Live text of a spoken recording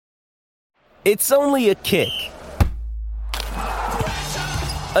It's only a kick,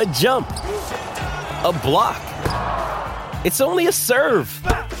 a jump, a block. It's only a serve.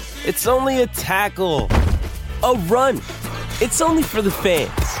 It's only a tackle, a run. It's only for the fans.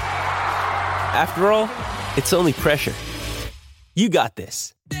 After all, it's only pressure. You got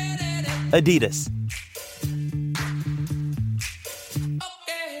this. Adidas.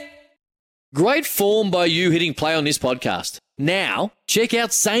 Great form by you hitting play on this podcast. Now, check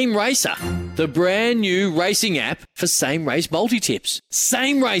out Same Racer, the brand new racing app for same race multi-tips.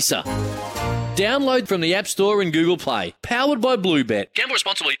 Same Racer. Download from the App Store and Google Play. Powered by Bluebet. Gamble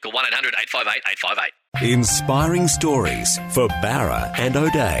responsibly. Call 1-800-858-858. Inspiring stories for Barra and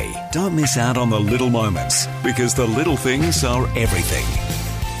O'Day. Don't miss out on the little moments, because the little things are everything.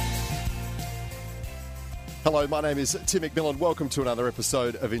 Hello, my name is Tim McMillan. Welcome to another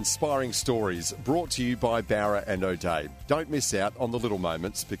episode of Inspiring Stories, brought to you by Barra and O'Day. Don't miss out on the little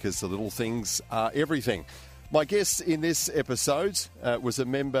moments, because the little things are everything. My guest in this episode was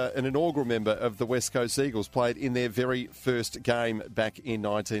an inaugural member of the West Coast Eagles, played in their very first game back in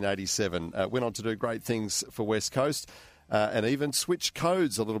 1987. Went on to do great things for West Coast and even switched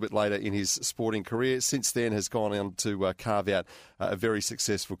codes a little bit later in his sporting career. Since then has gone on to carve out a very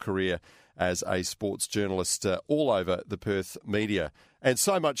successful career as a sports journalist all over the Perth media, and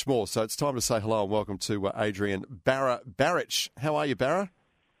so much more. So it's time to say hello and welcome to Adrian Barich. How are you, Barra?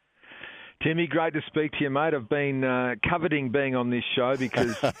 Timmy, great to speak to you, mate. I've been coveting being on this show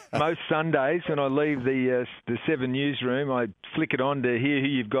because most Sundays when I leave the 7 newsroom, I flick it on to hear who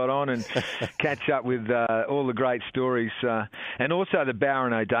you've got on and catch up with all the great stories. And also the Barra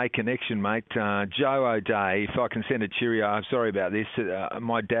and O'Day connection, mate. Joe O'Day, if I can send a cheerio, I'm sorry about this.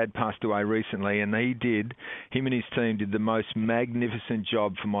 My dad passed away recently, and him and his team did the most magnificent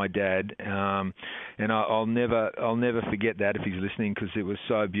job for my dad. And I'll never forget that if he's listening, because it was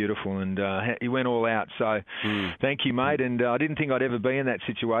so beautiful, and he went all out. So thank you, mate. And I didn't think I'd ever be in that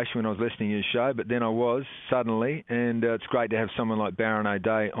situation when I was listening to your show, but then I was suddenly, and it's great to have someone like Barra and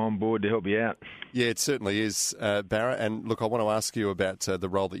O'Day on board to help you out. Yeah, it certainly is, Barra. And look, I want to ask you about the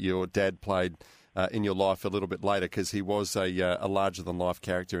role that your dad played in your life a little bit later, because he was a larger-than-life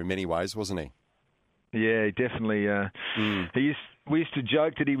character in many ways, wasn't he? Yeah, definitely. We used to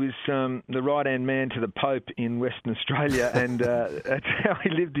joke that he was the right-hand man to the Pope in Western Australia, and that's how he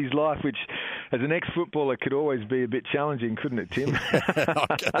lived his life, which, as an ex-footballer, could always be a bit challenging, couldn't it, Tim?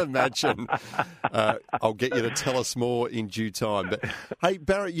 I can imagine. I'll get you to tell us more in due time. But, hey,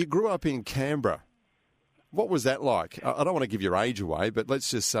 Barrett, you grew up in Canberra. What was that like? I don't want to give your age away, but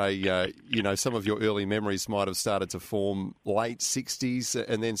let's just say, some of your early memories might have started to form late 60s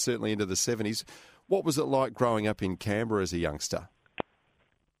and then certainly into the 70s. What was it like growing up in Canberra as a youngster?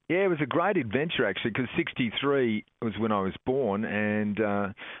 Yeah, it was a great adventure, actually, because 63 was when I was born, and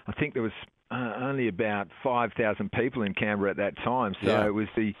I think there was only about 5,000 people in Canberra at that time. So It was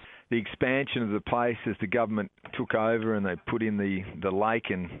the expansion of the place as the government took over, and they put in the lake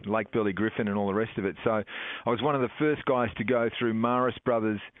and Lake Burley Griffin and all the rest of it. So I was one of the first guys to go through Marist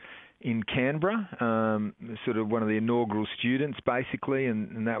Brothers in Canberra, sort of one of the inaugural students, basically,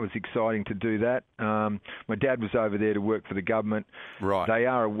 and that was exciting to do that. My dad was over there to work for the government. Right.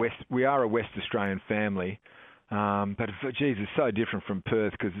 We are a West Australian family, but geez, it's so different from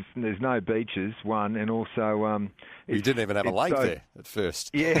Perth because there's no beaches, one, and also you didn't even have a lake there at first.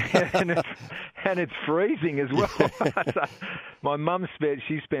 Yeah, and it's freezing as well. So my mum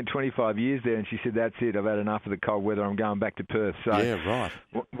spent 25 years there, and she said, "That's it. I've had enough of the cold weather. I'm going back to Perth." So yeah, right.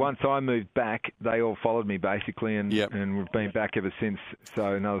 Once I moved back, they all followed me basically, and we've been back ever since.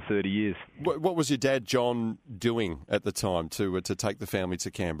 So another 30 years. What was your dad, John, doing at the time to take the family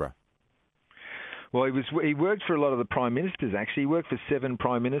to Canberra? Well, he worked for a lot of the prime ministers. Actually, he worked for 7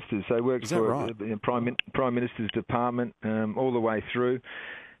 prime ministers. So he worked for the prime minister's department all the way through.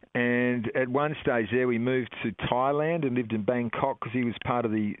 And at one stage there, we moved to Thailand and lived in Bangkok because he was part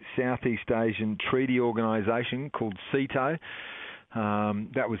of the Southeast Asian Treaty Organisation called SEATO.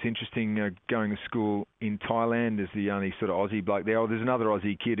 That was interesting, going to school in Thailand as the only sort of Aussie bloke there. Oh, there's another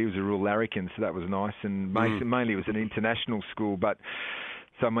Aussie kid. He was a real larrikin, so that was nice. And mainly it was an international school, but...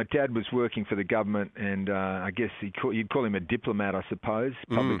 So my dad was working for the government, and I guess you'd call him a diplomat, I suppose,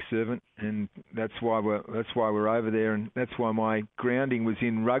 public servant, and that's why we're over there, and that's why my grounding was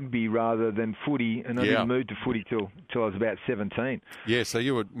in rugby rather than footy, and I didn't move to footy till I was about 17. Yeah, so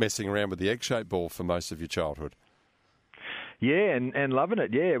you were messing around with the egg-shaped ball for most of your childhood. Yeah, and loving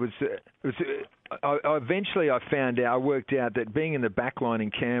it. Yeah, it was. Eventually, I worked out that being in the back line in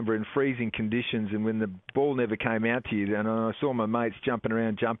Canberra in freezing conditions, and when the ball never came out to you, and I saw my mates jumping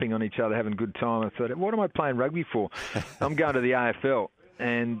around, jumping on each other, having a good time, I thought, what am I playing rugby for? I'm going to the AFL.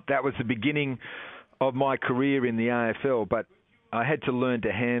 and that was the beginning of my career in the AFL. But I had to learn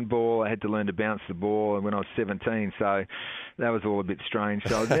to handball. I had to learn to bounce the ball, and when I was 17, so that was all a bit strange.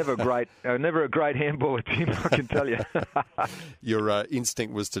 So I was never a great handballer, Tim, I can tell you. Your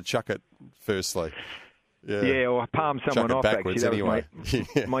instinct was to chuck it firstly. Yeah, or palm someone off. Backwards, actually, anyway.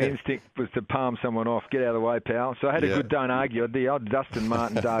 My instinct was to palm someone off. Get out of the way, pal. So I had a good don't argue. The odd Dustin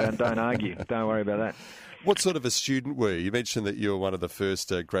Martin don't argue. Don't worry about that. What sort of a student were you? You mentioned that you were one of the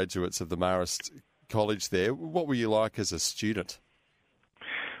first graduates of the Marist College there. What were you like as a student?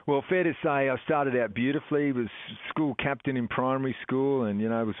 Well, fair to say, I started out beautifully. Was school captain in primary school, and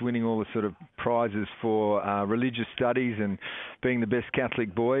was winning all the sort of prizes for religious studies and being the best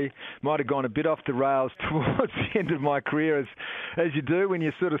Catholic boy. Might have gone a bit off the rails towards the end of my career, as you do when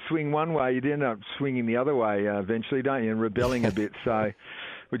you sort of swing one way, you end up swinging the other way eventually, don't you? And rebelling a bit. So,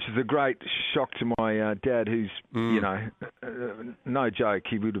 which is a great shock to my dad, who's, no joke,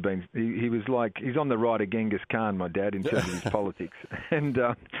 he would have been, he was like, he's on the right of Genghis Khan, my dad, in terms of his politics. And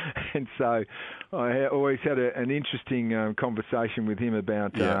so I always had an interesting conversation with him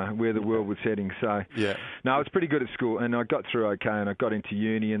about where the world was heading. So, no, I was pretty good at school, and I got through okay, and I got into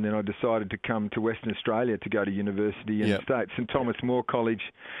uni, and then I decided to come to Western Australia to go to university and stay at St Thomas More College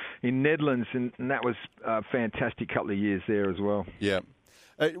in Nedlands, and that was a fantastic couple of years there as well. Yeah.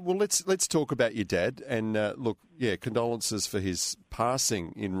 Well, let's talk about your dad, and condolences for his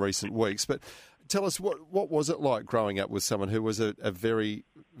passing in recent weeks. But tell us, what was it like growing up with someone who was a very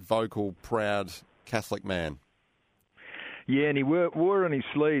vocal, proud Catholic man? Yeah, and he wore on his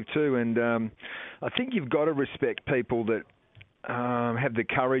sleeve too, and I think you've got to respect people that have the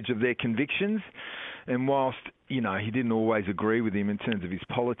courage of their convictions. And whilst, he didn't always agree with him in terms of his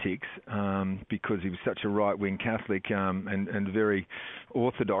politics, because he was such a right-wing Catholic and very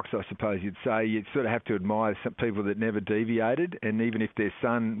orthodox, I suppose you'd say, you'd sort of have to admire some people that never deviated. And even if their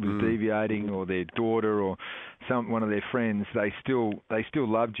son was deviating, or their daughter, or one of their friends, they still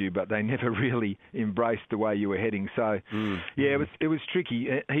loved you, but they never really embraced the way you were heading. So, it was tricky.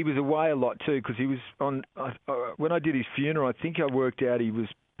 He was away a lot too, because he was on. When I did his funeral, I think I worked out he was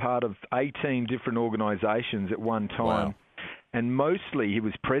part of 18 different organisations at one time. Wow. And mostly he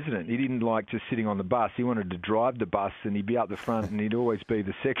was president. He didn't like just sitting on the bus. He wanted to drive the bus, and he'd be up the front, and he'd always be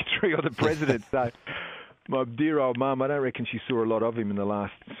the secretary or the president. So my dear old mum, I don't reckon she saw a lot of him in the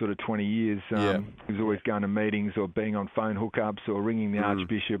last sort of 20 years. He was always going to meetings or being on phone hookups or ringing the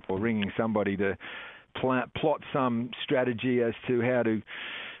Archbishop or ringing somebody to plot some strategy as to how to...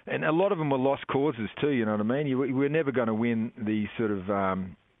 And a lot of them were lost causes too, you know what I mean? We're never going to win the sort of...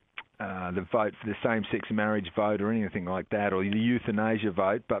 the vote for the same-sex marriage vote or anything like that, or the euthanasia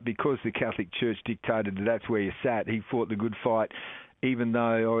vote, but because the Catholic Church dictated that that's where you sat, he fought the good fight, even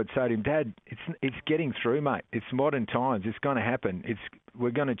though I would say to him, Dad, it's getting through, mate. It's modern times. It's going to happen.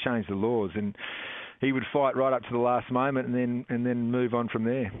 We're going to change the laws. And he would fight right up to the last moment and then move on from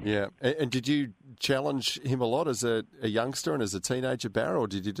there. Yeah. And did you challenge him a lot as a youngster and as a teenager, Barra, or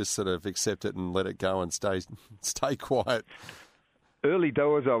did you just sort of accept it and let it go and stay quiet? Early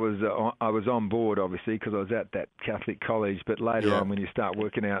doors, I was on board, obviously, because I was at that Catholic college. But later on, when you start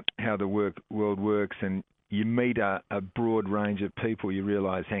working out how the world works and you meet a broad range of people, you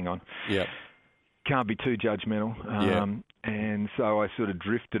realise, hang on, can't be too judgmental. And so I sort of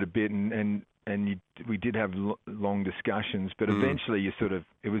drifted a bit, and we did have long discussions. But eventually,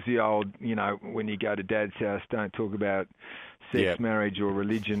 it was the old, when you go to Dad's house, don't talk about sex, marriage, or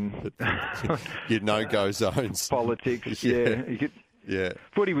religion. No-go zones. Politics,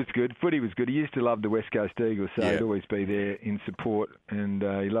 Footy was good. He used to love the West Coast Eagles, so he'd always be there in support. And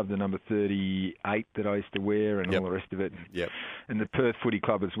he loved the number 38 that I used to wear and all the rest of it. And the Perth Footy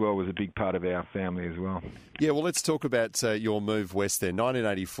Club as well was a big part of our family as well. Yeah, well, let's talk about your move west there.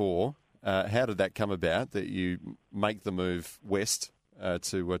 1984, how did that come about, that you make the move west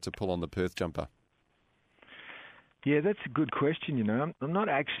to pull on the Perth jumper? Yeah, that's a good question, I'm not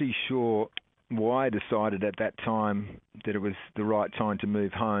actually sure why I decided at that time that it was the right time to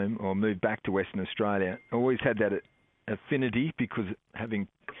move home or move back to Western Australia. I always had that affinity because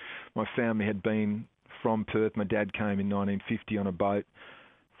my family had been from Perth. My dad came in 1950 on a boat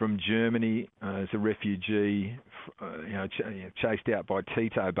from Germany as a refugee, chased out by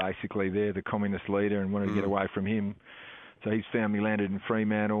Tito basically there, the communist leader, and wanted to get away from him. So his family landed in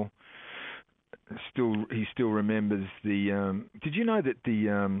Fremantle. He still remembers the. Did you know that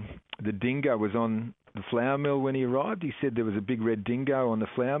the dingo was on the flour mill when he arrived? He said there was a big red dingo on the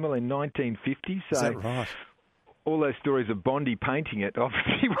flour mill in 1950. So is that right? All those stories of Bondi painting it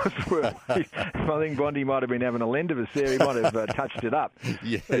obviously was worth. I think Bondi might have been having a lend of us there. He might have touched it up,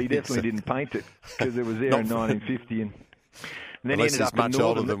 but he definitely didn't paint it because it was there in 1950. And And then Unless he ended he's up much in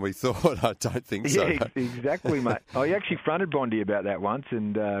older Northern. than we thought. I don't think so. Yeah, exactly, mate. He actually fronted Bondi about that once,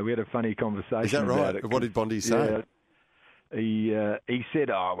 and we had a funny conversation. Is that right? About it. What did Bondi say? Yeah, he said,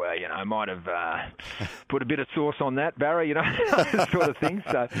 "Oh well, I might have put a bit of sauce on that, Barra, sort of thing."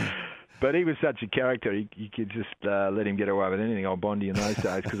 So, but he was such a character; you could just let him get away with anything, old Bondi, in those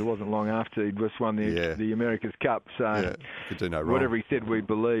days, because it wasn't long after he'd just won the America's Cup. So, could do no wrong. Whatever he said, we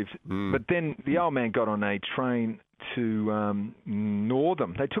believed. But then the old man got on a train to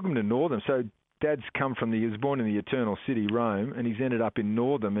Northam. They took him to Northam. So Dad's come from he was born in the Eternal City, Rome, and he's ended up in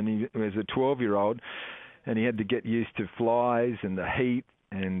Northam, and he was a 12-year-old. And he had to get used to flies and the heat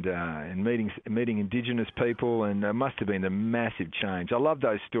and meeting Indigenous people, and it must have been a massive change. I love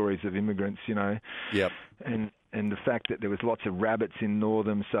those stories of immigrants, Yep. And the fact that there was lots of rabbits in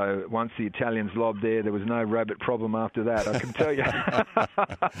Northam, so once the Italians lobbed there was no rabbit problem after that, I can tell you.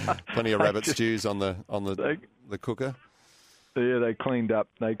 Plenty of rabbit stews on the cooker. Yeah, they cleaned up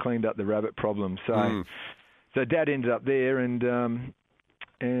the rabbit problem. So Dad ended up there, and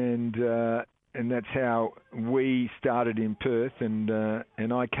that's how we started in Perth, and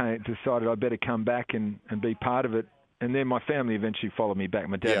I decided I better come back and be part of it. And then my family eventually followed me back.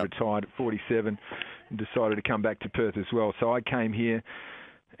 My dad retired at 47 and decided to come back to Perth as well. So I came here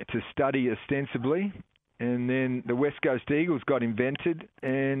to study ostensibly, and then the West Coast Eagles got invented,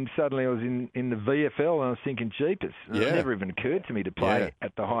 and suddenly I was in the VFL, and I was thinking, jeepers, it never even occurred to me to play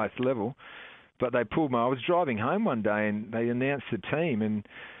at the highest level. But they pulled I was driving home one day, and they announced the team, and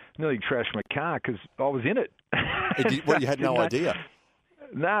nearly trashed my car because I was in it. You had no idea?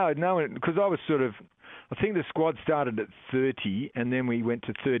 No, because I was I think the squad started at 30, and then we went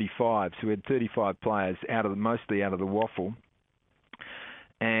to 35. So we had 35 players mostly out of the Waffle.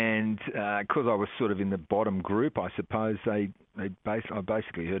 And because I was sort of in the bottom group, I suppose I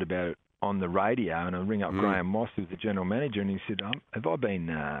basically heard about it on the radio, and I ring up Graham Moss, who's the general manager, and he said,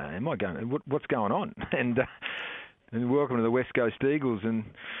 what's going on? And welcome to the West Coast Eagles. And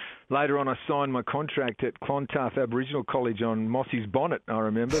later on, I signed my contract at Clontarf Aboriginal College on Mossy's bonnet, I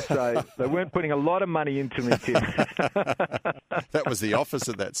remember. So they weren't putting a lot of money into me, Tim. That was the office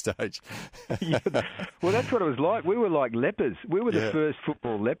at that stage. Well, that's what it was like. We were like lepers. We were the first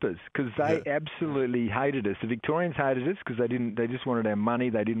football lepers because they absolutely hated us. The Victorians hated us because they just wanted our money.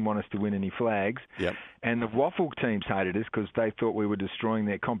 They didn't want us to win any flags. Yep. And the Waffle teams hated us because they thought we were destroying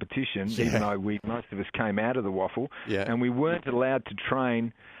their competition, even though most of us came out of the Waffle. Yeah. And we weren't allowed to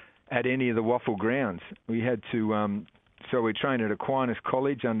train at any of the Waffle grounds. We had to, so we trained at Aquinas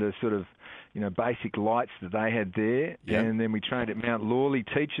College under sort of, basic lights that they had there. Yep. And then we trained at Mount Lawley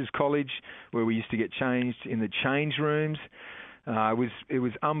Teachers College, where we used to get changed in the change rooms. It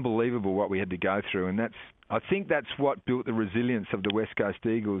was unbelievable what we had to go through, and I think that's what built the resilience of the West Coast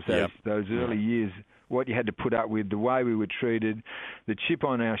Eagles. Those early years, what you had to put up with, the way we were treated, the chip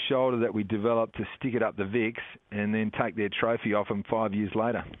on our shoulder that we developed to stick it up the Vicks, and then take their trophy off them 5 years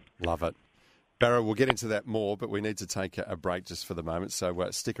later. Love it. Barra, we'll get into that more, but we need to take a break just for the moment, so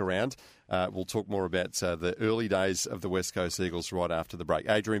stick around. We'll talk more about the early days of the West Coast Eagles right after the break.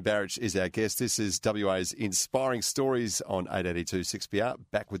 Adrian Barich is our guest. This is WA's Inspiring Stories on 882 6PR.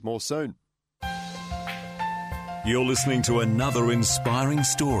 Back with more soon. You're listening to another inspiring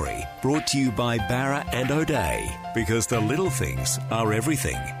story brought to you by Barra and O'Day, because the little things are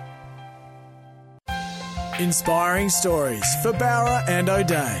everything. Inspiring stories for Barra and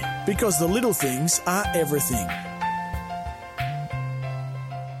O'Day, because the little things are everything.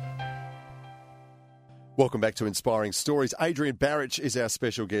 Welcome back to Inspiring Stories. Adrian Barich is our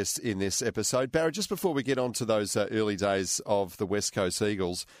special guest in this episode. Barra, just before we get on to those early days of the West Coast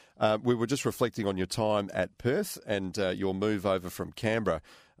Eagles, we were just reflecting on your time at Perth and your move over from Canberra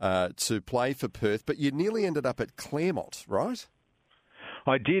to play for Perth, but you nearly ended up at Claremont, right?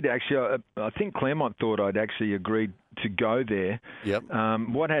 I did, actually. I think Claremont thought I'd actually agreed to go there. Yep.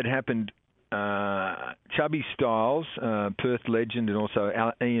 What had happened, Chubby Styles, Perth legend, and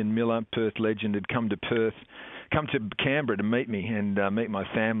also Ian Miller, Perth legend, had come to Canberra to meet me and meet my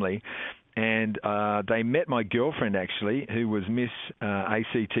family. And they met my girlfriend, actually, who was Miss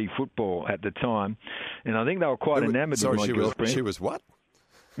ACT football at the time. And I think they were quite enamoured of my girlfriend. She was what?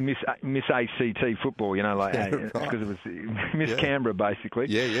 Miss ACT football, because it was Miss Canberra, basically.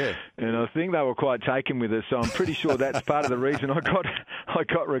 Yeah. And I think they were quite taken with her, so I'm pretty sure that's part of the reason I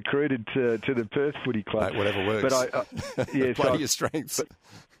got recruited to the Perth Footy Club. Mate, whatever works. But play to your strengths.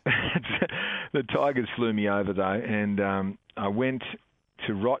 The Tigers flew me over though, and I went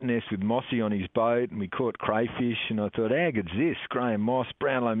to Rottnest with Mossy on his boat, and we caught crayfish, and I thought, how good's this? Graham Moss,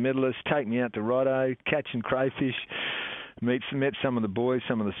 Brownlow medalist, take me out to Rotto, catching crayfish. met some of the boys,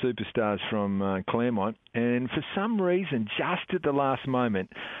 some of the superstars from Claremont, and for some reason, just at the last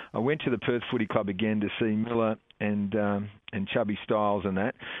moment, I went to the Perth Footy Club again to see Miller and Chubby Styles and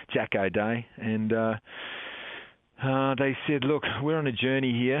that, Jack O'Day, and they said, look, we're on a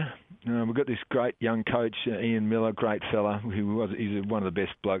journey here. We've got this great young coach, Ian Miller, great fella, he's one of the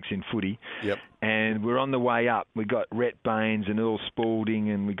best blokes in footy. Yep. And we're on the way up. We've got Rhett Baines and Earl Spalding,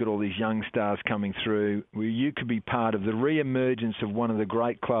 and we've got all these young stars coming through. You could be part of the re-emergence of one of the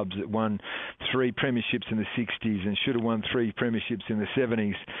great clubs that won 3 premierships in the 60s and should have won 3 premierships in the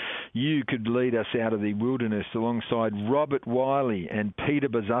 70s. You could lead us out of the wilderness alongside Robert Wiley and Peter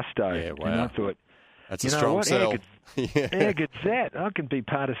Bosustow. Yeah, wow. And I thought, that's a strong sell. How good's that? I can be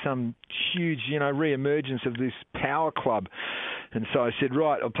part of some huge, re-emergence of this power club. And so I said,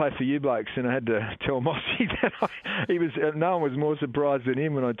 right, I'll play for you blokes. And I had to tell Mossy that no one was more surprised than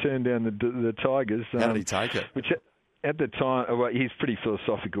him when I turned down the Tigers. How did he take it? Which at the time, he's a pretty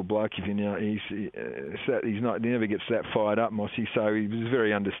philosophical bloke. If you know, he never gets that fired up, Mossy. So he was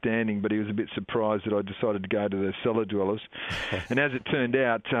very understanding, but he was a bit surprised that I decided to go to the cellar dwellers. And as it turned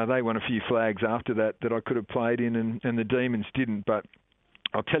out, they won a few flags after that I could have played in, and the Demons didn't. But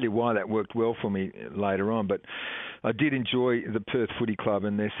I'll tell you why that worked well for me later on. But I did enjoy the Perth Footy Club,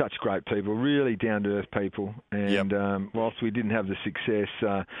 and they're such great people, really down-to-earth people. And whilst we didn't have the success,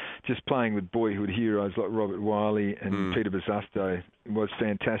 just playing with boyhood heroes like Robert Wiley and Peter Bosustow was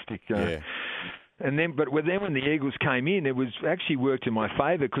fantastic. And then, when the Eagles came in, it was actually worked in my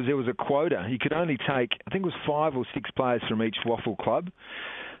favour because there was a quota. You could only take, I think it was 5 or 6 players from each waffle club.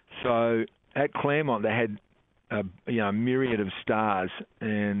 So at Claremont, they had a myriad of stars,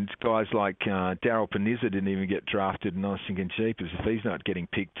 and guys like Daryl Panizza didn't even get drafted, and I was thinking, jeepers, if he's not getting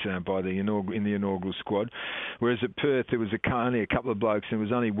picked in the inaugural squad. Whereas at Perth, there was only a couple of blokes, and it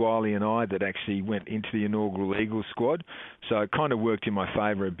was only Wiley and I that actually went into the inaugural Eagles squad. So it kind of worked in my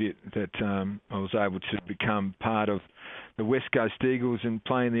favour a bit that I was able to become part of the West Coast Eagles and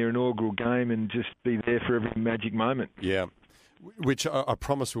play in their inaugural game and just be there for every magic moment. Yeah, which I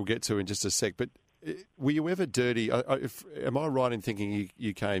promise we'll get to in just a sec, but were you ever dirty? Am I right in thinking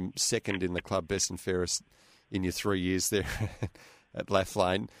you came second in the club best and fairest in your 3 years there at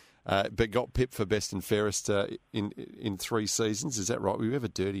Lathlane, but got pipped for best and fairest in 3 seasons? Is that right? Were you ever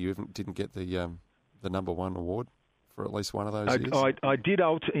dirty? You didn't get the number 1 award for at least one of those years? I did.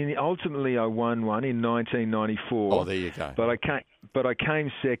 Ultimately, I won one in 1994. Oh, there you go. But I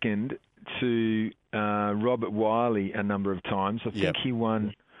came second to Robert Wiley a number of times. I think he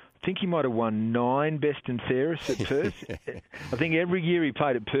won. I think he might have won 9 best and fairest at Perth. I think every year he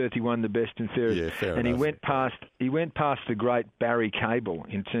played at Perth, he won the best and fairest. Yeah, fair and enough. he went past the great Barry Cable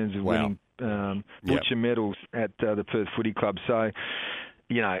in terms of winning butcher medals at the Perth Footy Club. So,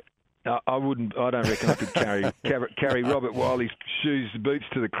 I don't reckon I could carry Robert Wiley's boots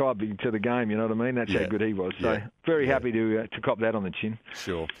to the club, to the game. You know what I mean? That's how good he was. So very happy to cop that on the chin.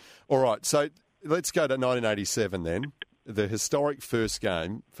 Sure. All right. So let's go to 1987 then. The historic first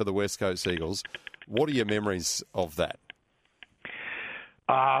game for the West Coast Eagles. What are your memories of that?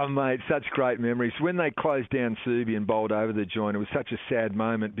 Oh, mate, such great memories. When they closed down Subi and bowled over the joint, it was such a sad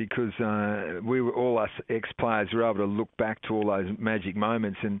moment because all us ex-players were able to look back to all those magic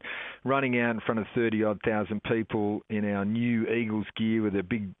moments, and running out in front of 30-odd thousand people in our new Eagles gear with the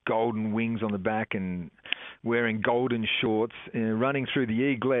big golden wings on the back and wearing golden shorts, running through the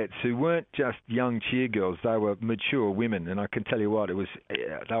Eaglettes, who weren't just young cheer girls, they were mature women. And I can tell you what,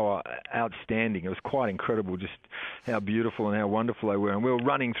 they were outstanding. It was quite incredible just how beautiful and how wonderful they were. And we were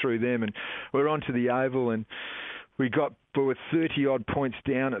running through them, and we were onto the Oval, and we were 30-odd points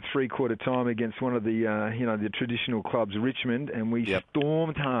down at three-quarter time against one of the traditional clubs, Richmond, and we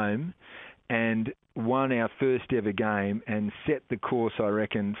stormed home and won our first ever game and set the course, I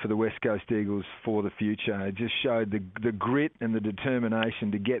reckon, for the West Coast Eagles for the future. It just showed the grit and the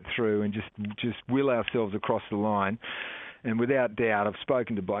determination to get through and just will ourselves across the line. And without doubt, I've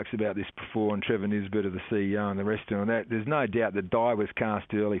spoken to blokes about this before, and Trevor Nisbet of the CEO and the rest of them, that there's no doubt the die was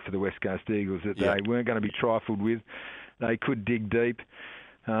cast early for the West Coast Eagles, that they weren't going to be trifled with. They could dig deep.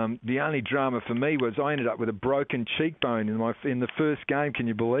 The only drama for me was I ended up with a broken cheekbone in the first game. Can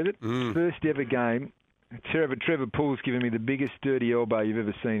you believe it? First ever game. Trevor Poole's given me the biggest dirty elbow you've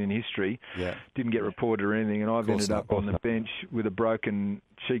ever seen in history. Yeah. Didn't get reported or anything, and I've ended up on the bench with a broken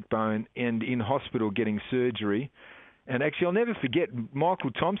cheekbone and in hospital getting surgery. And actually, I'll never forget, Michael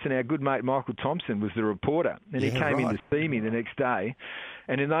Thompson, our good mate Michael Thompson, was the reporter. And he came in to see me the next day.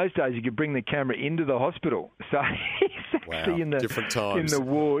 And in those days, you could bring the camera into the hospital. So he's actually in the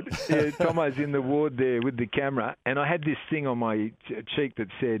ward. Tomo's in the ward there with the camera. And I had this thing on my cheek that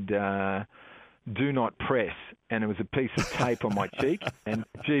said, do not press. and it was a piece of tape on my cheek, and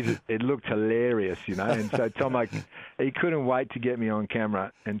Jesus, it looked hilarious, And so Tom, he couldn't wait to get me on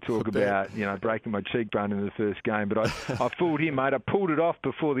camera and talk about, breaking my cheekbone in the first game. But I fooled him, mate. I pulled it off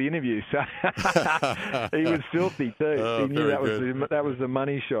before the interview, so he was filthy too. Oh, he knew that was the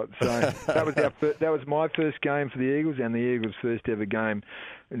money shot. So that was my first game for the Eagles and the Eagles' first ever game.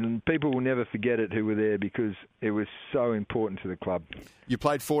 And people will never forget it who were there because it was so important to the club. You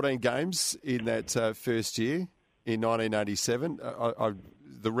played 14 games in that first year in 1987.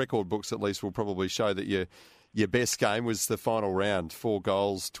 The record books, at least, will probably show that your best game was the final round, 4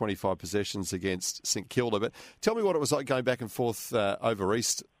 goals, 25 possessions against St Kilda. But tell me what it was like going back and forth over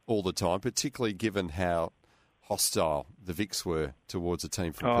East all the time, particularly given how hostile the Vics were towards a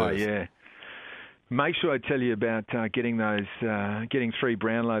team from Perth. Oh, yeah. Make sure I tell you about getting 3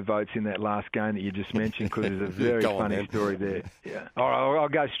 Brownlow votes in that last game that you just mentioned, because there's a very funny story there. Yeah. All right, I'll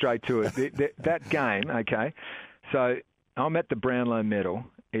go straight to it. That game, okay, so I'm at the Brownlow medal.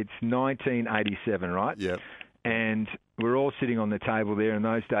 It's 1987, right? Yeah. And we're all sitting on the table there. In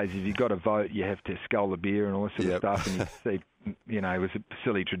those days, if you got a vote, you have to scull a beer and all that sort of stuff. And you see, it was a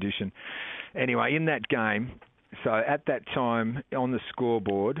silly tradition. Anyway, in that game, so at that time on the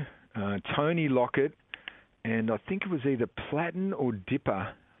scoreboard, Tony Lockett and I think it was either Platten or Dipper.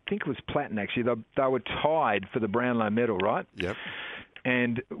 I think it was Platten, actually. They were tied for the Brownlow medal, right? Yep.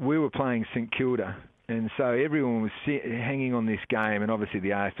 And we were playing St Kilda. And so everyone was hanging on this game, and obviously the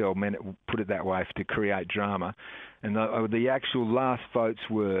AFL put it that way to create drama. And the actual last votes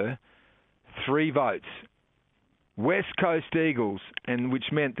were 3 votes. West Coast Eagles, and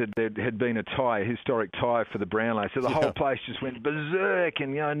which meant that there had been a historic tie for the Brownlow. So the whole place just went berserk,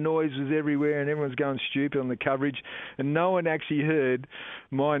 and noise was everywhere, and everyone's going stupid on the coverage, and no one actually heard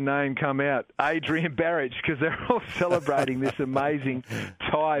my name come out, Adrian Barrich, because they're all celebrating this amazing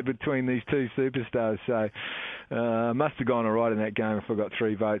tie between these 2 superstars. So must have gone all right in that game if I got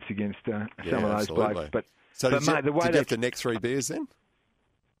 3 votes against some of those blokes. But did you have to neck 3 beers then?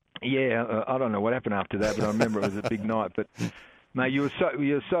 Yeah, I don't know what happened after that, but I remember it was a big night. But, mate, you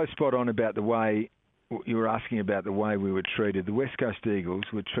were so spot on about the way you were asking about the way we were treated. The West Coast Eagles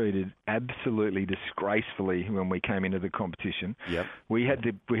were treated absolutely disgracefully when we came into the competition. Yep. We had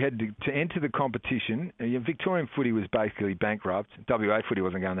to enter the competition. Victorian footy was basically bankrupt. WA footy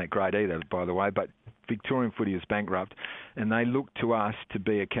wasn't going that great either, by the way, but Victorian footy was bankrupt, and they looked to us to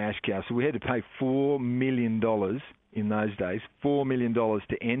be a cash cow. So we had to pay $4 million in those days, $4 million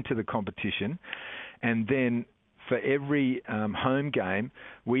to enter the competition. And then for every home game,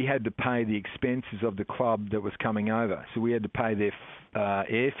 we had to pay the expenses of the club that was coming over. So we had to pay their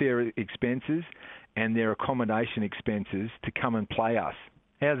airfare expenses and their accommodation expenses to come and play us.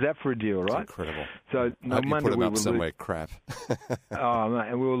 How's that for a deal, right? That's incredible. So no wonder wonder we we were were somewhere crap. Oh, mate,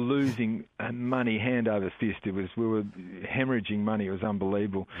 and we were losing money hand over fist. We were hemorrhaging money. It was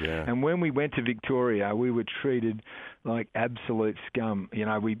unbelievable. Yeah. And when we went to Victoria, we were treated like absolute scum.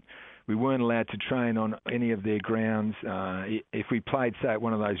 We weren't allowed to train on any of their grounds. If we played, say, at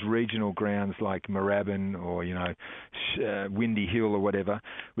one of those regional grounds like Moorabbin or, Windy Hill or whatever,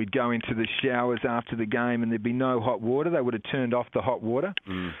 we'd go into the showers after the game and there'd be no hot water. They would have turned off the hot water.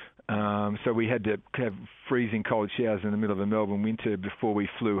 So we had to have freezing cold showers in the middle of the Melbourne winter before we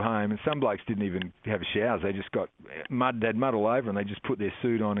flew home. And some blokes didn't even have showers. They just got mud. They had mud all over and they just put their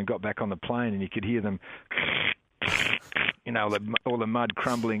suit on and got back on the plane, and you could hear them... all the mud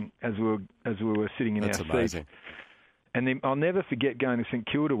crumbling as we were sitting in our seats. Amazing. And then I'll never forget going to St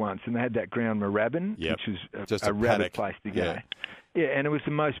Kilda once, and they had that ground Moorabbin, which was just a rabid paddock. place to go. Yeah, and it was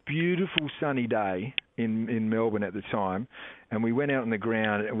the most beautiful sunny day in Melbourne at the time. And we went out on the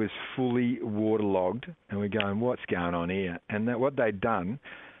ground, and it was fully waterlogged, and we're going, what's going on here? And what they'd done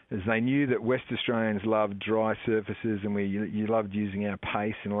is they knew that West Australians loved dry surfaces, and you loved using our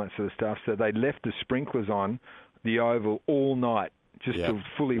pace and all that sort of stuff. So they left the sprinklers on the oval all night just to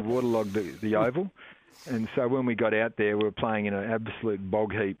fully waterlog the oval. And so when we got out there, we were playing in an absolute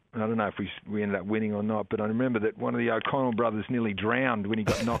bog heap. I don't know if we ended up winning or not, but I remember that one of the O'Connell brothers nearly drowned when he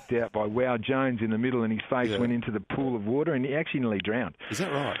got knocked out by Wow Jones in the middle, and his face went into the pool of water, and he actually nearly drowned. Is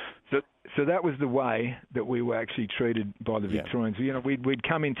that right? So that was the way that we were actually treated by the Victorians. We'd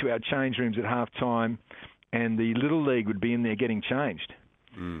come into our change rooms at half time, and the Little League would be in there getting changed.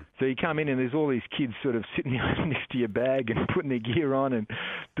 So you come in and there's all these kids sort of sitting next to your bag and putting their gear on and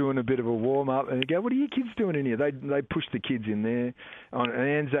doing a bit of a warm-up, and you go, what are you kids doing in here? They push the kids in there. On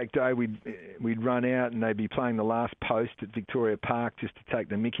Anzac Day, we'd run out and they'd be playing the last post at Victoria Park just to take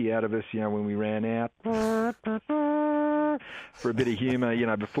the mickey out of us, when we ran out. For a bit of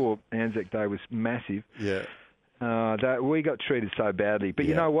humour, before Anzac Day was massive. Yeah. That we got treated so badly. But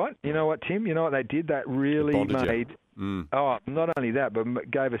you know what? You know what, Tim? You know what they did? That really made... Oh, not only that, but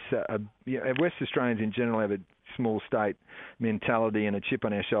gave us West Australians in general have a small state mentality and a chip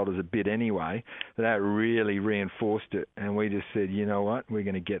on our shoulders a bit anyway. But that really reinforced it, and we just said, you know what, we're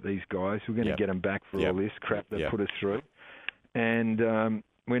going to get these guys. We're going to get them back for all this crap that put us through. And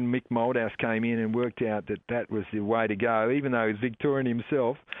when Mick Malthouse came in and worked out that was the way to go, even though he's Victorian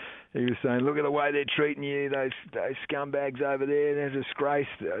himself, he was saying, look at the way they're treating you, those scumbags over there, they're a disgrace,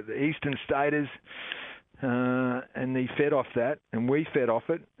 the Eastern Staters. And he fed off that, and we fed off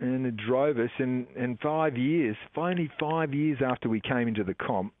it, and it drove us. And 5 years, finally 5 years after we came into the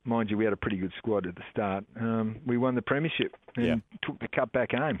comp, mind you, we had a pretty good squad at the start, we won the premiership and took the cup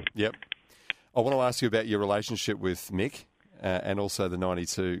back home. Yep. I want to ask you about your relationship with Mick and also the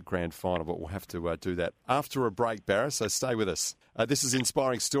 92 grand final, but we'll have to do that after a break, Barra, so stay with us. This is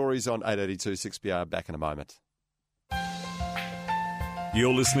Inspiring Stories on 882 6BR. Back in a moment.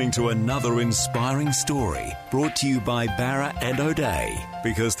 You're listening to another inspiring story brought to you by Barra and O'Day,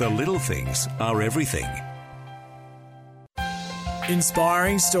 because the little things are everything.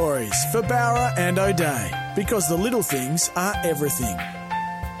 Inspiring stories for Barra and O'Day, because the little things are everything.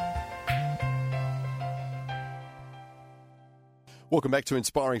 Welcome back to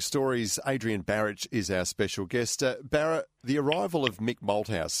Inspiring Stories. Adrian Barrett is our special guest. Barra, the arrival of Mick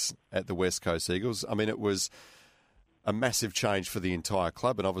Malthouse at the West Coast Eagles, I mean, it was a massive change for the entire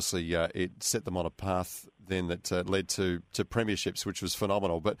club, and obviously it set them on a path then that led to premierships, which was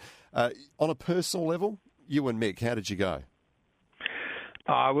phenomenal. But on a personal level, you and Mick, how did you go?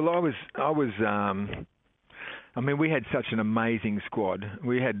 Well, I mean, we had such an amazing squad.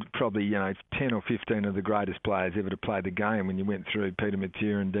 We had probably 10 or 15 of the greatest players ever to play the game. When you went through Peter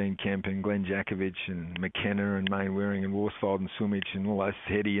Mateer and Dean Kemp and Glenn Jakovich and McKenna and Main Waring and Worsfold and Sumich and all those,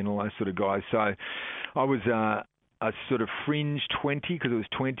 Hetty and all those sort of guys. So I was a sort of fringe 20, because it was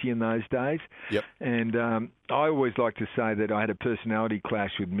 20 in those days. Yep. And I always like to say that I had a personality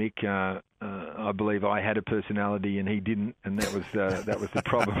clash with Mick. I believe I had a personality and he didn't, and that was the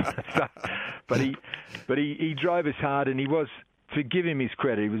problem. But he drove us hard, and he was, to give him his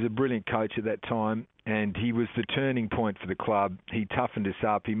credit, he was a brilliant coach at that time, and he was the turning point for the club. He toughened us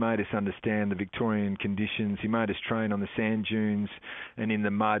up. He made us understand the Victorian conditions. He made us train on the sand dunes and in the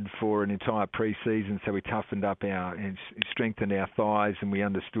mud for an entire pre-season, so we toughened up and strengthened our thighs, and we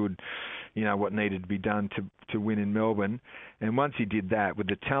understood, what needed to be done to win in Melbourne. And once he did that, with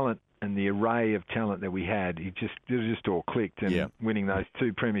the talent and the array of talent that we had, it was just all clicked. And winning those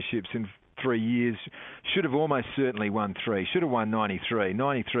 2 premierships in 3 years, should have almost certainly won 3. Should have won 93.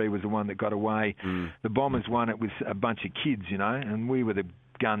 93 was the one that got away. The Bombers won it with a bunch of kids, and we were the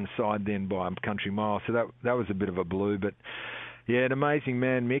gun side then by a country mile. So that was a bit of a blue. But yeah, an amazing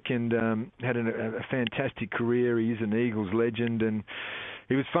man, Mick, and had a fantastic career. He is an Eagles legend, and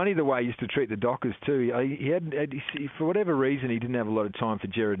it was funny the way he used to treat the Dockers too. He had, for whatever reason, he didn't have a lot of time for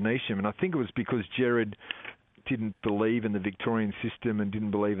Jared Neesham, and I think it was because Jared didn't believe in the Victorian system and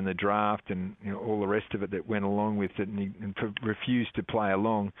didn't believe in the draft and all the rest of it that went along with it, and he refused to play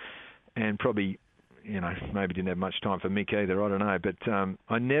along, and probably maybe didn't have much time for Mick either. I don't know, but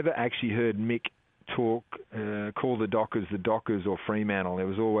I never actually heard Mick call the Dockers or Fremantle. There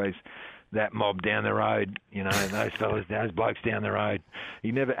was always that mob down the road, those fellas, those blokes down the road.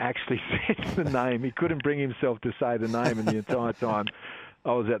 He never actually said the name. He couldn't bring himself to say the name in the entire time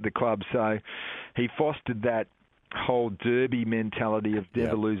I was at the club. So he fostered that whole derby mentality of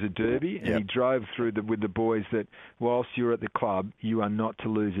never lose a derby, and he drove through with the boys that whilst you're at the club, you are not to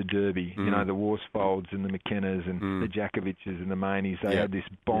lose a derby. The Worsfolds and the McKennas and the Jakoviches and the Mainies, they had this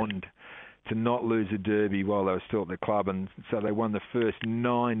bond to not lose a derby while they were still at the club, and so they won the first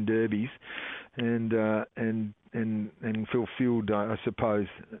 9 derbies, and fulfilled, I suppose,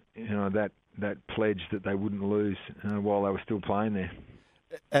 that pledge that they wouldn't lose while they were still playing there.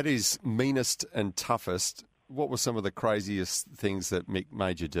 At his meanest and toughest, what were some of the craziest things that Mick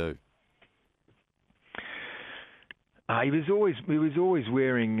made you do? He was always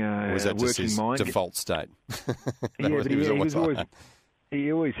wearing was that working just mind default state? He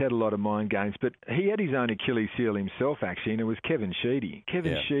always had a lot of mind games, but he had his own Achilles heel himself, actually, and it was Kevin Sheedy.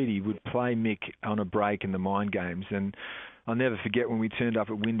 Kevin Sheedy would play Mick on a break in the mind games, and I'll never forget when we turned up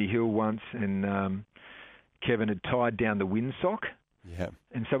at Windy Hill once, and Kevin had tied down the windsock. Yeah.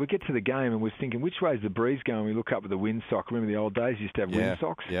 And so we get to the game and we're thinking, which way is the breeze going? We look up at the windsock. Remember the old days used to have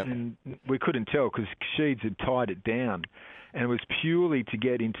windsocks? Yeah. And we couldn't tell because Sheeds had tied it down. And it was purely to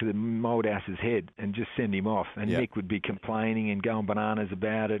get into the Moldhouse's head and just send him off. And Mick would be complaining and going bananas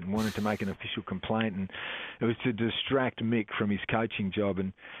about it and wanted to make an official complaint. And it was to distract Mick from his coaching job.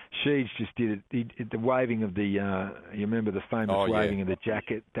 And Sheeds just did it. The waving of the, you remember the famous waving of the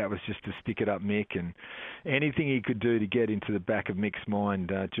jacket? That was just to stick it up Mick. And anything he could do to get into the back of Mick's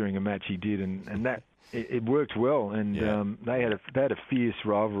mind during a match he did. And that it worked well. And they had a fierce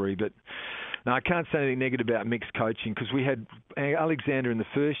rivalry. But no, I can't say anything negative about Mick's coaching because we had Alexander in the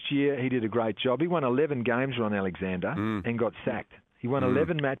first year. He did a great job. He won 11 games, Ron Alexander, and got sacked. He won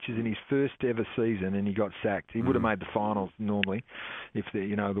 11 matches in his first ever season, and he got sacked. He would have made the finals normally, if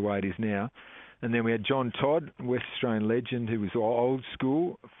the way it is now. And then we had John Todd, West Australian legend, who was old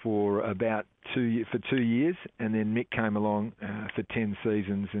school for about 2 years, and then Mick came along for 10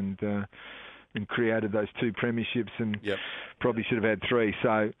 seasons and created those 2 premierships, and probably should have had 3.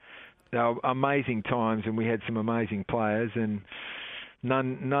 So. They were amazing times, and we had some amazing players, and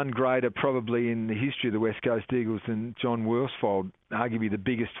none greater probably in the history of the West Coast Eagles than John Worsfold, arguably the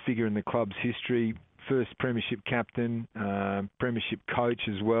biggest figure in the club's history, first premiership captain, premiership coach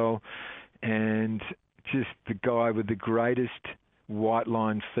as well, and just the guy with the greatest white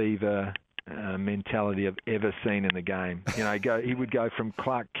line fever mentality I've ever seen in the game. He would go from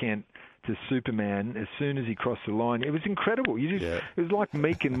Clark Kent to Superman as soon as he crossed the line. It was incredible. It was like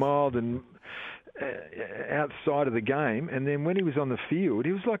meek and mild and outside of the game, and then when he was on the field,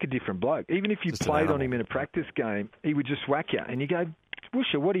 he was like a different bloke. Even if you played on him in a practice game, he would just whack you, and you go,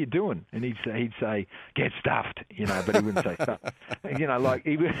 Woosha, what are you doing? And he'd say, get stuffed, but he wouldn't say stuffed. Like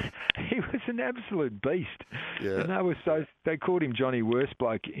he was an absolute beast. Yeah. And they called him Johnny Worst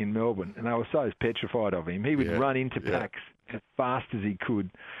Bloke in Melbourne, and they were so petrified of him. He would run into packs as fast as he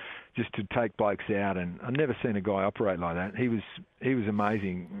could, just to take blokes out, and I've never seen a guy operate like that. He was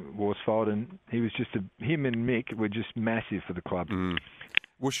amazing, Worsfold, and him and Mick were just massive for the club.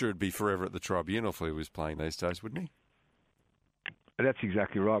 Woosha would be forever at the Tribunal if he was playing these days, wouldn't he? That's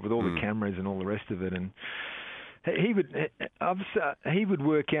exactly right, with all the cameras and all the rest of it, and he would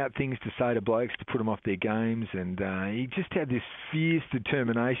work out things to say to blokes to put them off their games, and he just had this fierce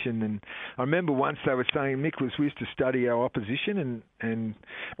determination. And I remember once they were saying, Nicholas, we used to study our opposition, and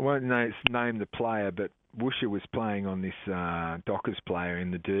I won't name the player, but Woosha was playing on this Dockers player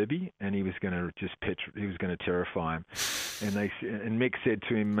in the Derby, and he was going to terrify him. And Mick said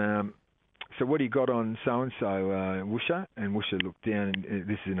to him, so what do you got on so-and-so, Woosha? And Woosha looked down, and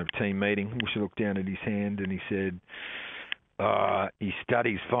this is in a team meeting. Woosha looked down at his hand and he said, he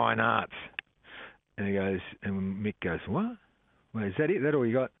studies fine arts. And Mick goes, what? Well, is that it? That all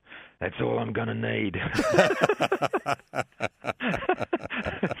you got? That's all I'm going to need.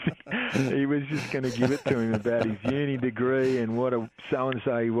 He was just going to give it to him about his uni degree and what a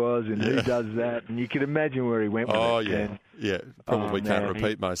so-and-so he was and who does that. And you could imagine where he went with it. Probably can't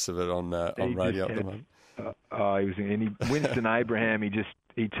repeat most of it on radio at the moment. Winston Abraham,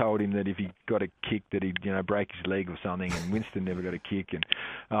 he told him that if he got a kick that he'd break his leg or something, and Winston never got a kick. And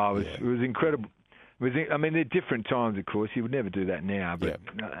it was incredible. They're different times, of course. He would never do that now, but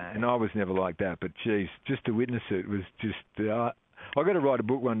and I was never like that. But geez, just to witness it was just. I've got to write a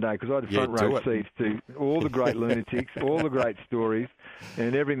book one day because I had front row seats to all the great lunatics, all the great stories,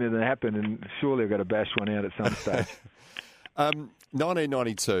 and everything that happened. And surely I've got to bash one out at some stage.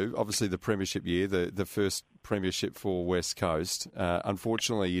 1992, obviously the premiership year, the first premiership for West Coast.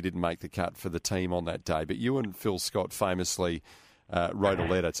 Unfortunately, you didn't make the cut for the team on that day, but you and Phil Scott famously wrote a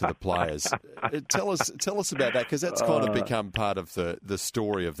letter to the players. Tell us about that, because that's kind of become part of the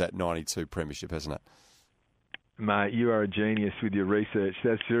story of that 92 premiership, hasn't it? Mate, you are a genius with your research.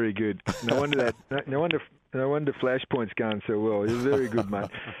 That's very good. No wonder Flashpoint's going so well. You're very good,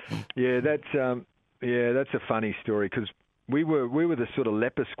 mate. That's a funny story because we were the sort of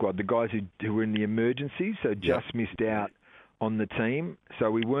leper squad, the guys who were in the emergency, so just missed out on the team.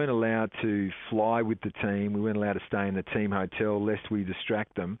 So we weren't allowed to fly with the team. We weren't allowed to stay in the team hotel lest we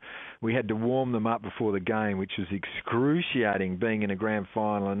distract them. We had to warm them up before the game, which was excruciating, being in a grand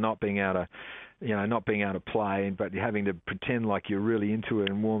final and not being able to play, but having to pretend like you're really into it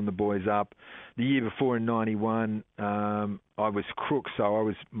and warm the boys up. The year before in 91, I was crook, so I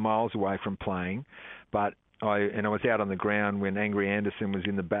was miles away from playing, but I was out on the ground when Angry Anderson was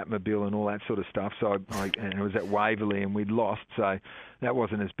in the Batmobile and all that sort of stuff. So I was at Waverley and we'd lost, so that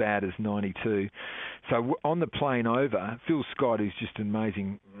wasn't as bad as 92. So on the plane over, Phil Scott, who's just an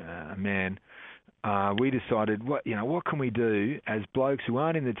amazing man, we decided, what can we do as blokes who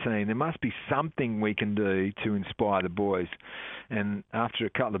aren't in the team? There must be something we can do to inspire the boys. And after a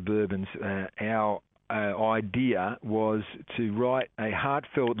couple of bourbons, our idea was to write a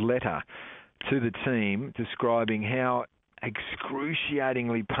heartfelt letter to the team describing how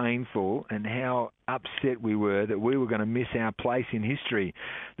excruciatingly painful and how upset we were that we were going to miss our place in history,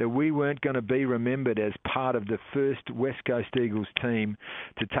 that we weren't going to be remembered as part of the first West Coast Eagles team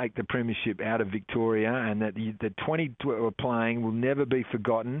to take the premiership out of Victoria, and that the 20 were playing will never be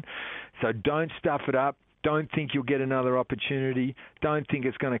forgotten. So don't stuff it up. Don't think you'll get another opportunity. Don't think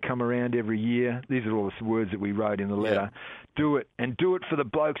it's going to come around every year. These are all the words that we wrote in the letter. Yeah. Do it, and do it for the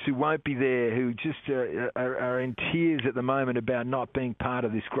blokes who won't be there, who just are in tears at the moment about not being part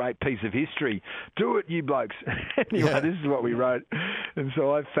of this great piece of history. Do it, you blokes. Anyway, This is what we wrote. And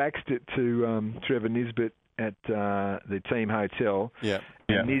so I faxed it to Trevor Nisbet at the team hotel. Yeah.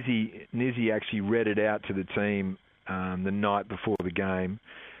 And Nizzy actually read it out to the team the night before the game.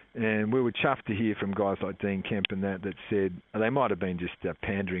 And we were chuffed to hear from guys like Dean Kemp and that said, they might have been just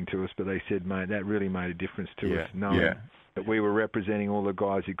pandering to us, but they said, mate, that really made a difference to us, knowing that we were representing all the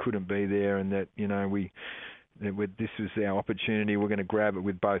guys who couldn't be there, and that, you know, this was our opportunity. We're going to grab it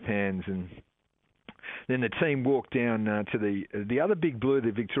with both hands. And then the team walked down to the other big blue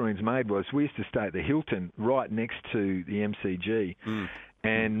the Victorians made was, we used to stay at the Hilton right next to the MCG.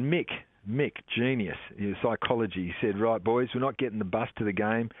 And Mick, genius, his psychology, he said, right, boys, we're not getting the bus to the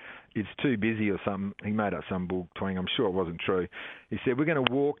game. It's too busy or something. He made up some bull twang. I'm sure it wasn't true. He said, we're going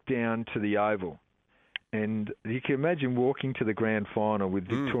to walk down to the Oval. And you can imagine walking to the grand final with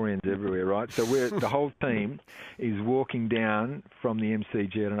Victorians everywhere, right? So the whole team is walking down from the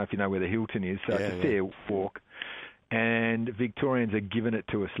MCG. I don't know if you know where the Hilton is, so it's a fair walk. And Victorians are giving it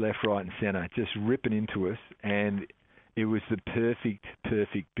to us left, right and centre, just ripping into us. And it was the perfect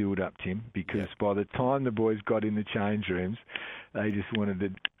build-up, Tim, because by the time the boys got in the change rooms, they just wanted to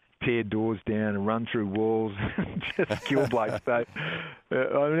tear doors down and run through walls and just kill blokes. So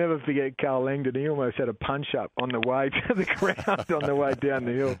I'll never forget Carl Langdon. He almost had a punch-up on the way to the ground on the way down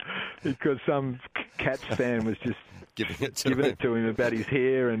the hill because some Cats fan was just giving it to him about his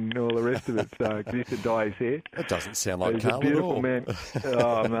hair and all the rest of it. So he used to dye his hair. That doesn't sound like Carl at all. Man.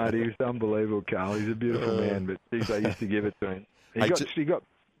 Oh, mate, he was unbelievable, Carl. He's a beautiful man, but I used to give it to him.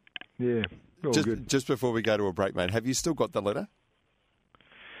 Just before we go to a break, mate, have you still got the letter?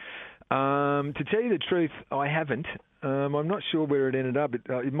 To tell you the truth, I haven't. I'm not sure where it ended up.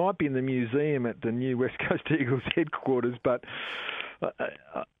 It might be in the museum at the new West Coast Eagles headquarters, but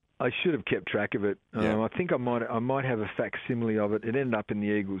I should have kept track of it. I think I might have a facsimile of it. It ended up in the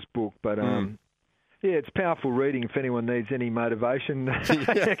Eagles book, but it's powerful reading if anyone needs any motivation,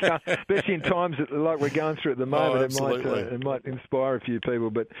 especially in times like we're going through at the moment. It might inspire a few people,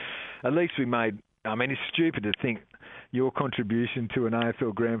 but at least we made. I mean, it's stupid to think your contribution to an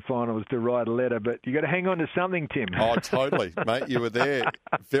AFL Grand Final was to write a letter, but you got to hang on to something, Tim. Oh, totally, mate. You were there,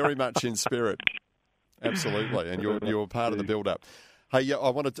 very much in spirit, absolutely, and you were part of the build-up. Hey, I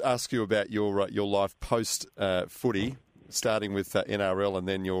wanted to ask you about your life post footy, starting with NRL and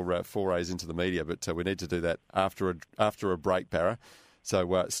then your forays into the media. But we need to do that after a break, Barra.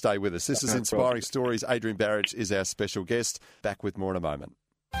 So stay with us. This is Inspiring Stories. Adrian Barich is our special guest. Back with more in a moment.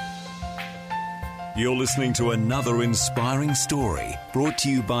 You're listening to another inspiring story brought to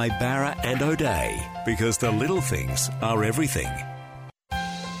you by Barra and O'Day, because the little things are everything.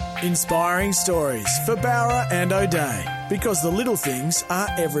 Inspiring stories for Barra and O'Day, because the little things are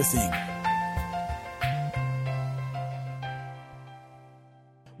everything.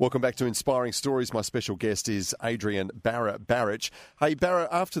 Welcome back to Inspiring Stories. My special guest is Adrian Barich. Hey, Barra,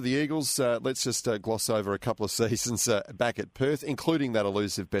 after the Eagles, let's just gloss over a couple of seasons back at Perth, including that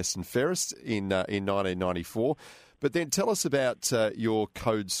elusive best and fairest in 1994. But then tell us about your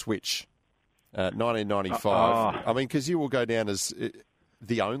code switch, 1995. I mean, because you will go down as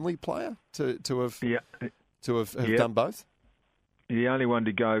the only player to have done both? The only one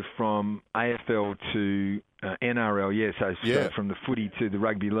to go from AFL to NRL, so from the footy to the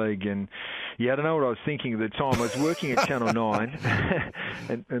rugby league. And, I don't know what I was thinking at the time. I was working at Channel 9,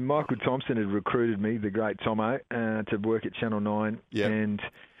 and Michael Thompson had recruited me, the great Tomo, to work at Channel 9. Yep. And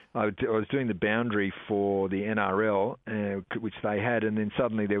I was doing the boundary for the NRL, which they had, and then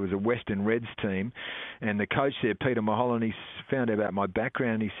suddenly there was a Western Reds team, and the coach there, Peter Mulholland, he found out about my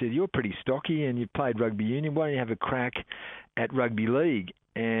background. He said, "You're pretty stocky and you've played rugby union. Why don't you have a crack at rugby league?"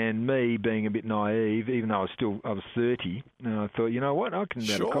 And me, being a bit naive, even though I was 30, I thought, you know what,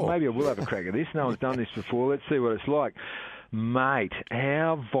 maybe I will have a crack at this. No one's done this before. Let's see what it's like. Mate,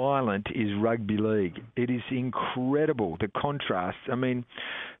 how violent is rugby league? It is incredible, the contrast. I mean,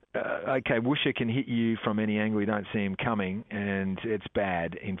 Woosha can hit you from any angle. You don't see him coming, and it's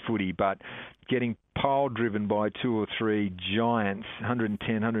bad in footy. But getting pile-driven by two or three giants,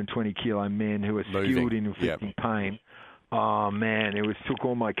 110, 120-kilo men who are skilled in inflicting pain, Oh, man, it took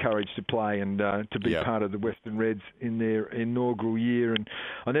all my courage to play and to be part of the Western Reds in their inaugural year. And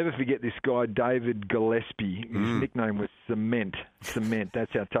I'll never forget this guy, David Gillespie. His nickname was Cement.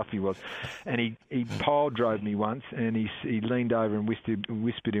 That's how tough he was. And he pile drove me once, and he leaned over and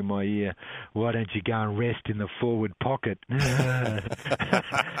whispered in my ear, "Why don't you go and rest in the forward pocket?"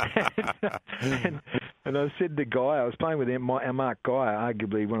 And I said to the guy, I was playing with Mark Guy,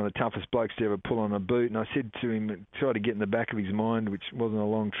 arguably one of the toughest blokes to ever pull on a boot, and I said to him, tried to get in the back of his mind, which wasn't a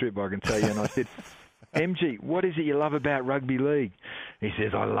long trip, I can tell you, and I said, "MG, what is it you love about rugby league?" He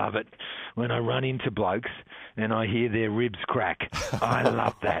says, "I love it when I run into blokes and I hear their ribs crack. I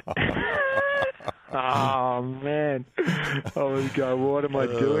love that." Oh, man. I would go, what am I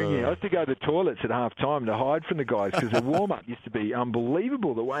doing here? I used to go to the toilets at half time to hide from the guys because the warm-up used to be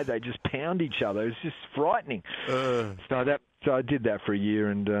unbelievable, the way they just pound each other. It was just frightening. So I did that for a year,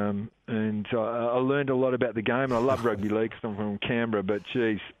 and I learned a lot about the game. I love rugby league because I'm from Canberra, but,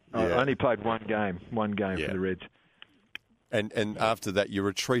 geez, I only played one game for the Reds. And after that, you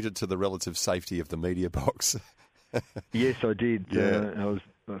retreated to the relative safety of the media box. Yes, I did. I was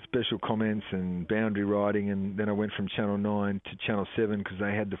special comments and boundary riding, and then I went from Channel 9 to Channel 7 because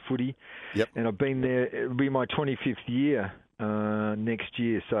they had the footy. Yep. And I've been there. It'll be my 25th year next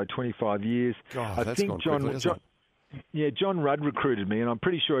year, so 25 years. God, I think John Rudd recruited me, and I'm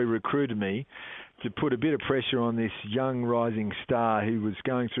pretty sure he recruited me to put a bit of pressure on this young rising star who was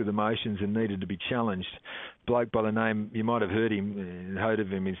going through the motions and needed to be challenged. Bloke by the name, you might have heard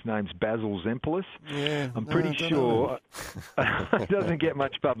of him, his name's Basil Zempilas. Yeah, I'm pretty sure, it doesn't get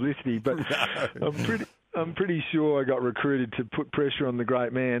much publicity, but I'm pretty sure I got recruited to put pressure on the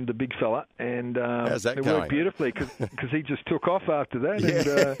great man, the big fella, and it worked beautifully because he just took off after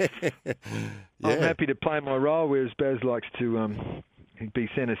that. And I'm happy to play my role, whereas Baz likes to be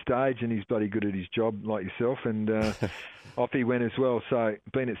centre stage, and he's bloody good at his job like yourself, and off he went as well. So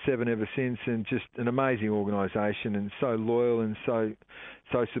been at 7 ever since, and just an amazing organisation, and so loyal and so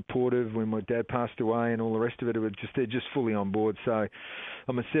supportive. When my dad passed away and all the rest of it, they're just fully on board. So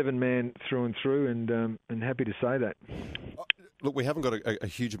I'm a 7-man through and through, and happy to say that. Look, we haven't got a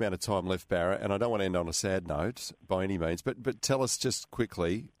huge amount of time left, Barra, and I don't want to end on a sad note by any means, but tell us just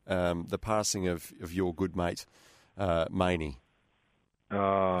quickly the passing of your good mate, Maney.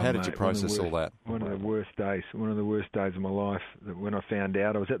 How did you process all that? One of the worst days of my life. When I found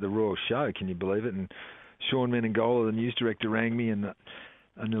out, I was at the Royal Show, can you believe it? And Sean Menengola, the news director, rang me, and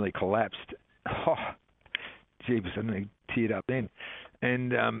I nearly collapsed. Oh, jeepers, I nearly teared up then.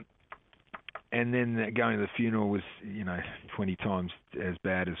 And then going to the funeral was, 20 times as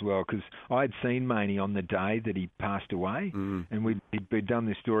bad as well, because I'd seen Maney on the day that he passed away, and we'd done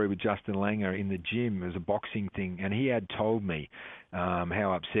this story with Justin Langer in the gym. It was a boxing thing, and he had told me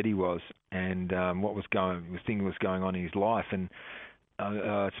how upset he was and what was going on in his life, and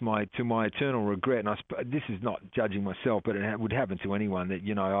it's to my eternal regret. And this is not judging myself, but it would happen to anyone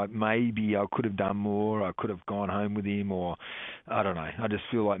that maybe I could have done more. I could have gone home with him, or I don't know. I just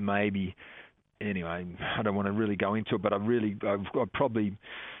feel like maybe. Anyway, I don't want to really go into it, but I probably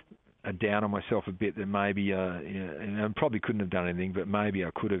down on myself a bit that maybe I probably couldn't have done anything, but maybe I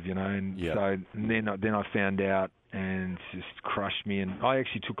could have, So then I found out, and it just crushed me. And I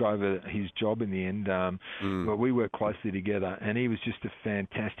actually took over his job in the end, but we worked closely together, and he was just a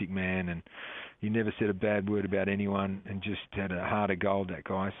fantastic man, and he never said a bad word about anyone, and just had a heart of gold, that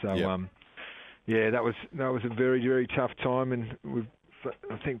guy. So that was a very, very tough time, and we've.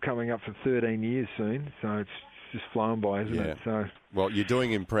 I think coming up for 13 years soon, so it's just flown by, isn't it? So, well, you're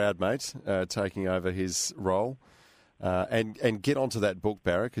doing him proud, mate, taking over his role. And get onto that book,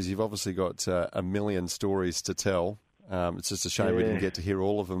 Barra, because you've obviously got a million stories to tell. It's just a shame we didn't get to hear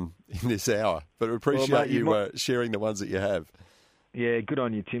all of them in this hour, but we appreciate you sharing the ones that you have. Yeah, good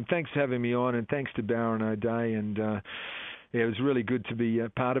on you, Tim. Thanks for having me on, and thanks to Barra and O'Day, and it was really good to be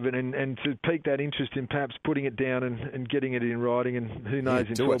part of it and to pique that interest in perhaps putting it down and getting it in writing. And who knows,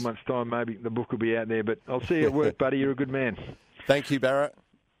 in 12 months' time, maybe the book will be out there. But I'll see you at work, buddy. You're a good man. Thank you, Barra.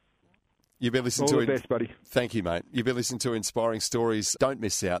 You've been listening all the best, buddy. Thank you, mate. You've been listening to Inspiring Stories. Don't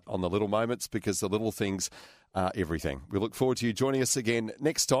miss out on the little moments, because the little things are everything. We look forward to you joining us again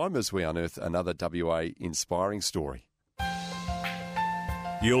next time as we unearth another WA inspiring story.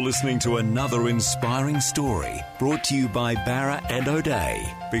 You're listening to another inspiring story brought to you by Barra and O'Day,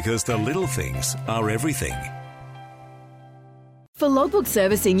 because the little things are everything. For logbook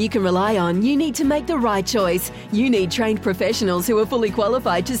servicing you can rely on, you need to make the right choice. You need trained professionals who are fully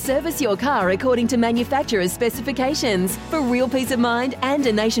qualified to service your car according to manufacturer's specifications. For real peace of mind and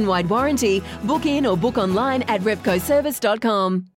a nationwide warranty, book in or book online at repcoservice.com.